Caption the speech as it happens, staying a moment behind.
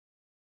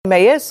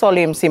Mayor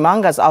Solly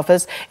Msimanga's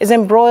office is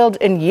embroiled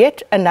in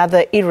yet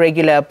another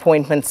irregular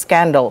appointment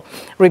scandal.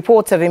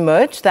 Reports have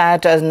emerged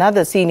that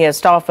another senior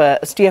staffer,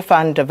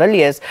 Stefan de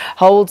Villiers,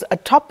 holds a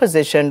top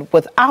position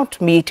without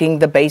meeting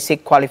the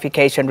basic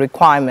qualification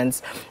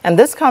requirements. And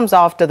this comes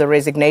after the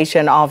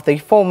resignation of the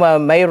former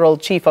mayoral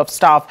chief of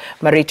staff,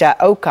 Marietta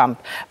Auckamp.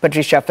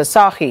 Patricia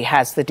Visagie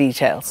has the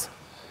details.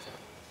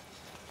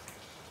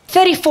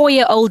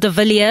 34-year-old de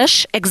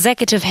Villiers,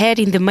 executive head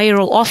in the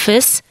mayoral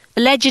office,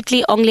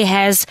 allegedly only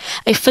has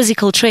a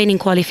physical training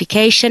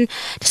qualification,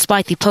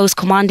 despite the post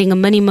commanding a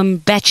minimum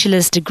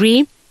bachelor's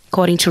degree.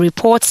 According to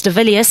reports, de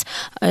Villiers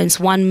earns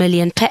 $1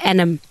 million per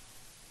annum.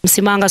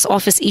 Msimanga's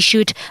office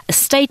issued a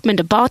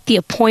statement about the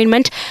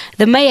appointment.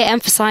 The mayor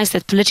emphasized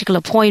that political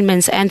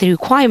appointments and the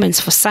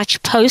requirements for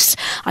such posts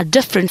are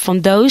different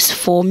from those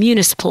for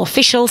municipal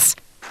officials.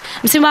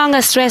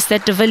 Msimanga stressed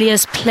that de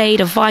Villiers played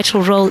a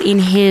vital role in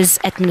his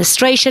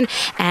administration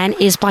and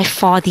is by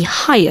far the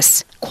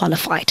highest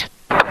qualified.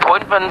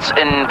 Appointments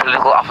in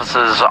political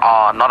offices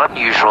are not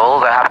unusual.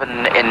 They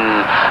happen in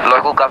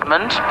local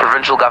government,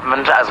 provincial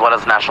government, as well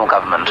as national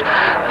government.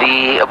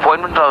 The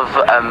appointment of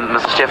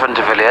Mr. Stefan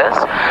de Villiers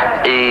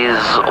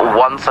is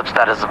one such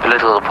that is a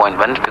political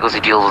appointment because he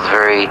deals with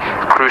very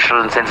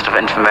crucial and sensitive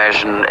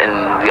information in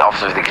the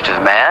office of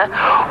executive mayor,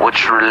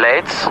 which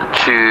relates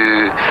to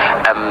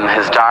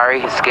his diary,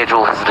 his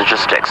schedule, his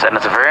logistics, and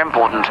it's very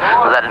important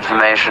that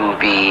information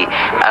be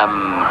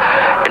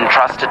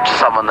entrusted to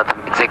someone that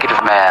the executive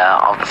mayor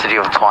of the city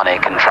of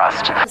Tshwane can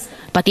trust.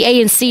 But the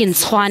ANC in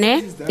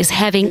Tshwane is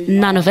having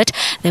none of it.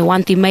 They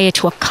want the mayor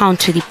to account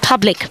to the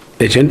public.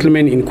 The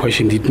gentleman in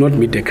question did not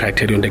meet the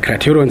criterion. The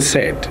criterion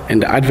said,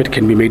 and the advert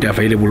can be made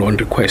available on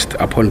request,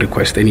 upon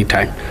request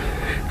anytime,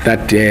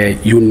 that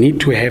you need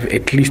to have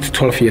at least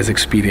 12 years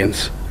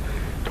experience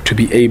to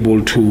be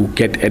able to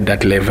get at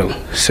that level.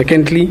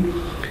 Secondly,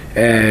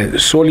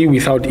 solely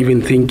without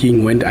even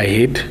thinking went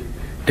ahead,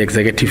 the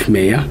executive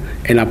mayor,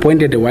 and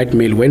appointed a white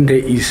male when there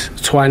is,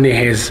 Tshwane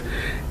has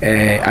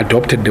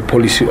adopted the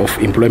policy of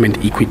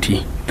employment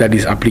equity that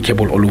is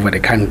applicable all over the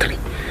country.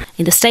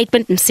 In the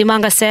statement,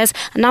 Msimanga says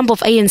a number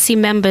of ANC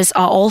members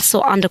are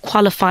also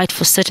underqualified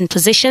for certain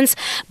positions,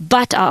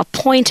 but are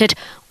appointed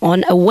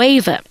on a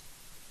waiver,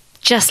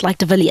 just like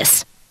de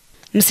Villiers.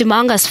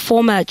 Msimanga's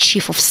former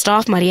chief of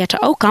staff, Marietta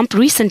Auckamp,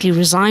 recently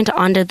resigned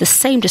under the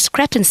same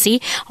discrepancy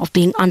of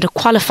being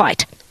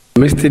underqualified.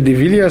 Mr. de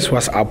Villiers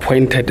was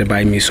appointed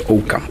by Ms.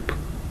 Auckamp.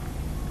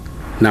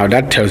 Now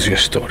that tells you a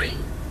story.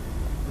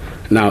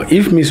 Now,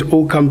 if Ms.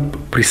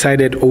 Auckamp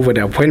presided over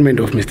the appointment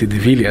of Mr. de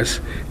Villiers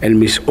and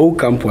Ms.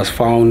 Auckamp was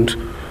found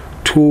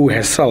to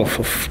herself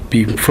of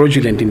being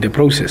fraudulent in the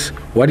process,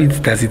 what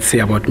does it say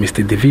about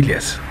Mr. de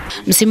Villiers?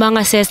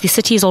 Msimanga says the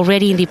city is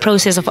already in the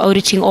process of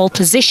auditing all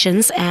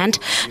positions and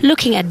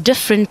looking at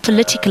different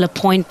political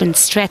appointment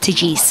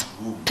strategies.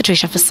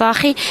 Patricia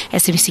Visagie,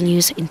 SABC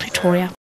News in Pretoria.